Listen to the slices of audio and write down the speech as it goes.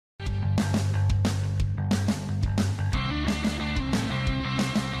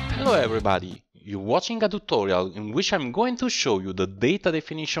Hello everybody! You're watching a tutorial in which I'm going to show you the data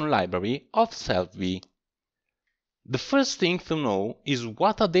definition library of SelfBi. The first thing to know is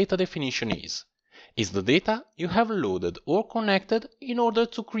what a data definition is. It's the data you have loaded or connected in order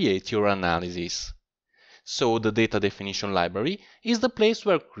to create your analysis. So the data definition library is the place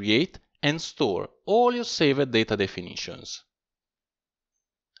where create and store all your saved data definitions.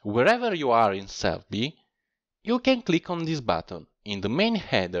 Wherever you are in SelfBi, you can click on this button in the main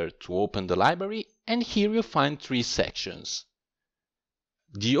header to open the library, and here you find three sections.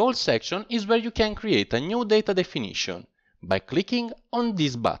 The All section is where you can create a new data definition by clicking on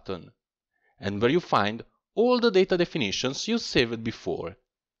this button, and where you find all the data definitions you saved before.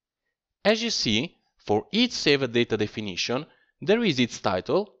 As you see, for each saved data definition, there is its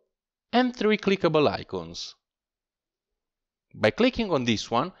title and three clickable icons. By clicking on this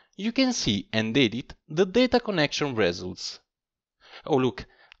one, you can see and edit the data connection results. Oh look,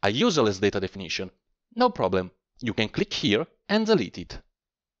 a useless data definition. No problem, you can click here and delete it.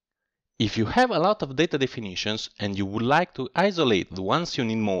 If you have a lot of data definitions and you would like to isolate the ones you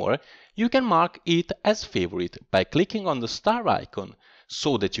need more, you can mark it as favorite by clicking on the star icon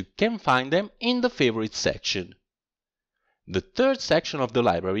so that you can find them in the favorite section. The third section of the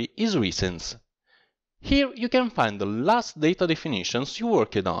library is recents. Here you can find the last data definitions you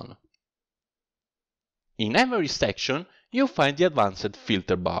worked on. In every section, you find the advanced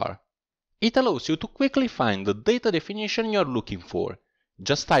filter bar. It allows you to quickly find the data definition you're looking for.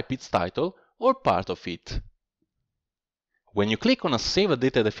 Just type its title or part of it. When you click on a Save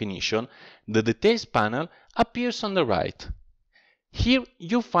Data Definition, the Details panel appears on the right. Here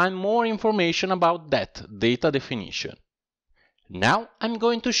you find more information about that data definition. Now I'm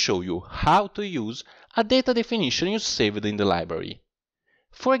going to show you how to use a data definition you saved in the library.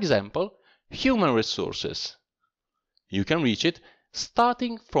 For example, human resources. You can reach it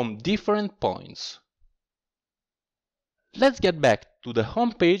starting from different points. Let's get back to the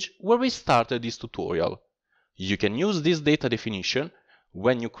home page where we started this tutorial. You can use this data definition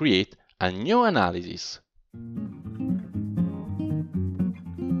when you create a new analysis.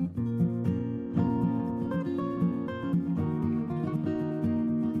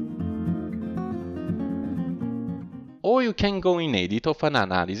 Or you can go in edit of an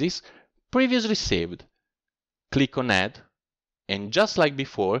analysis previously saved. Click on Add, and just like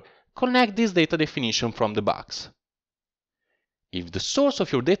before, connect this data definition from the box. If the source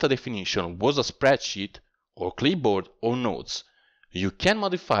of your data definition was a spreadsheet, or clipboard or notes, you can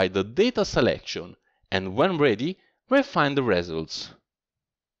modify the data selection and when ready, refine the results.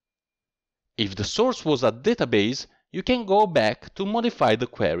 If the source was a database, you can go back to modify the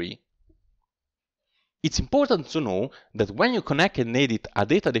query. It's important to know that when you connect and edit a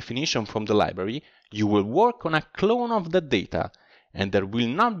data definition from the library, you will work on a clone of that data, and there will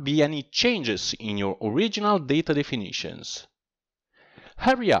not be any changes in your original data definitions.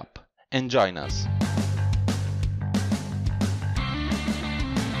 Hurry up and join us!